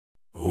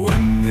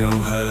you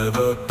have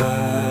a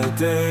bad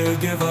day,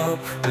 give up.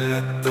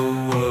 Let the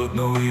world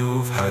know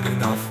you've had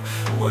enough.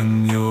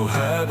 When you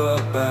have a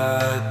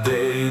bad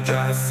day,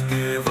 just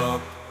give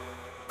up.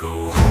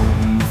 Go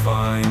home,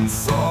 find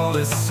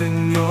solace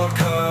in your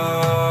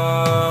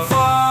cup.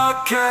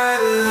 Fuck it,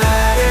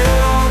 let it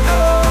all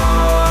go.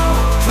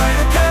 Try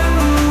again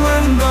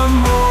when the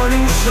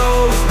morning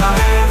shows. Not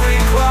every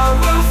cloud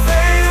will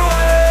fade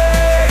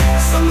away.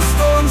 Some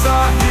storms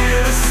are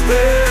here to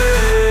stay.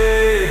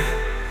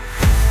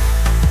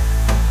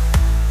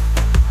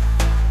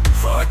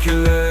 Fuck it,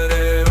 let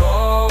it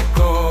all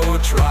go.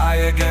 Try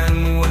again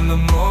when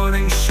the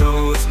morning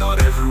shows. Not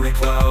every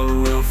cloud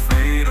will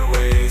fade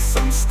away.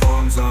 Some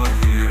storms are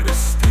here to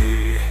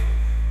stay.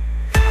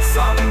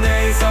 Some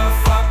days are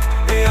fucked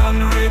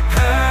beyond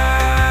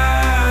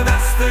repair.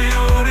 That's the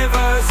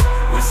universe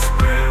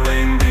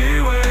whispering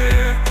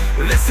beware.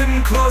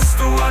 Listen close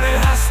to what it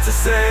has to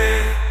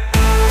say.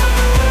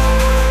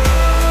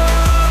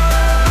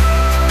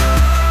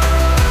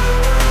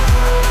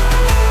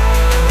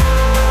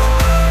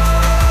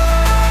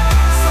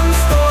 Some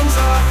storms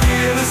are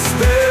here to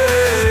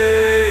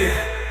stay.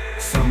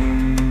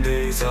 Some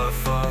days are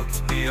fucked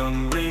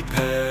beyond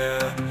repair.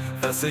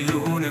 That's the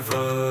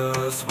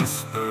universe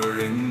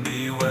whispering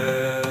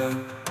beware.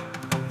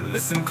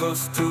 Listen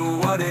close to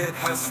what it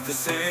has to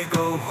say.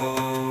 Go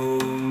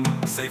home,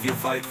 save your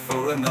fight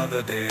for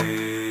another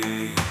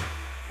day.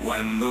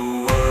 When the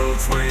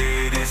world's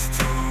weight is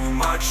too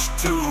much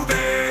to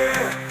bear,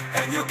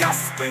 and you're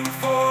gasping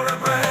for a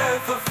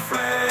breath of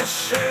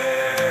fresh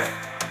air.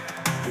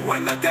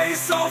 When the day's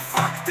so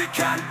fucked it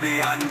can't be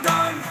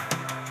undone,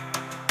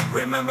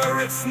 remember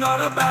it's not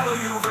a battle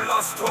you've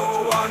lost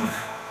or won.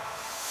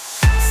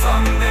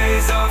 Some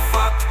days are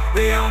fucked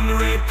beyond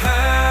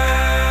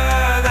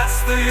repair.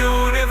 That's the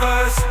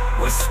universe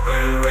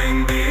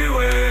whispering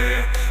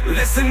beware.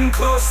 Listen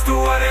close to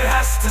what it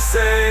has to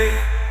say.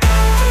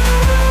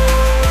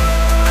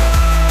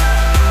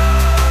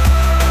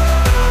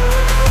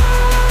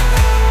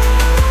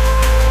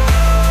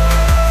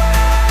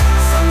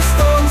 Some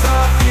storms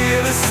are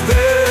here to stay.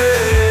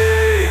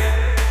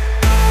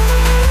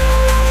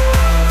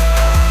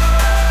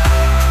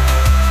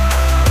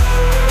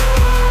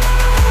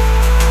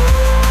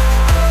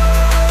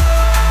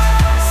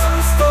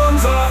 Some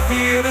storms are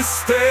here to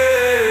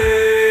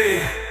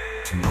stay.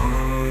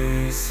 Tomorrow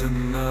is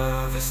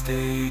another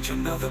stage,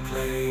 another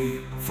play.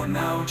 For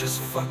now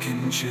just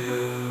fucking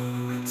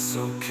chill, it's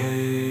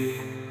okay.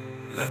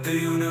 Let the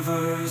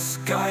universe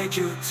guide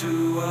you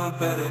to a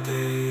better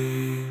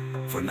day.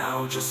 For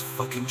now just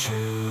fucking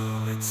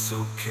chill, it's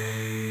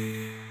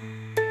okay.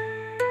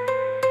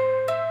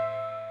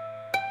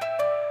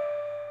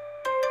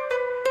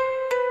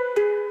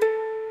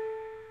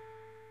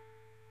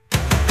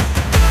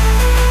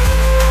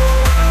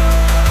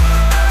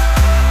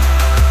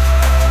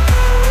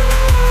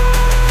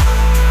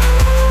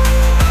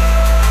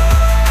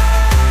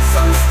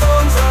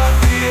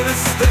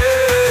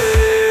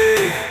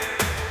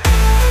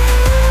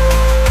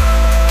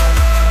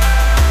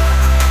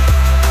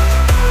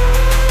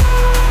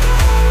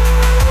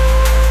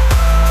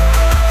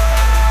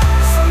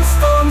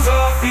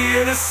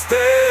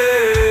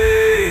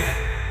 Stay.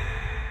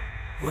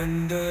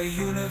 When the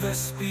universe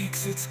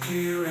speaks, it's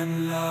clear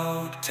and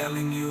loud,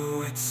 telling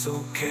you it's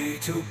okay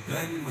to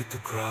blend with the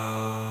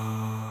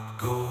crowd.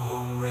 Go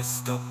home,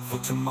 rest up, for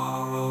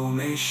tomorrow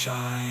may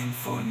shine.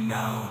 For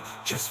now,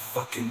 just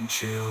fucking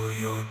chill,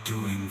 you're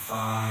doing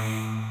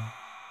fine.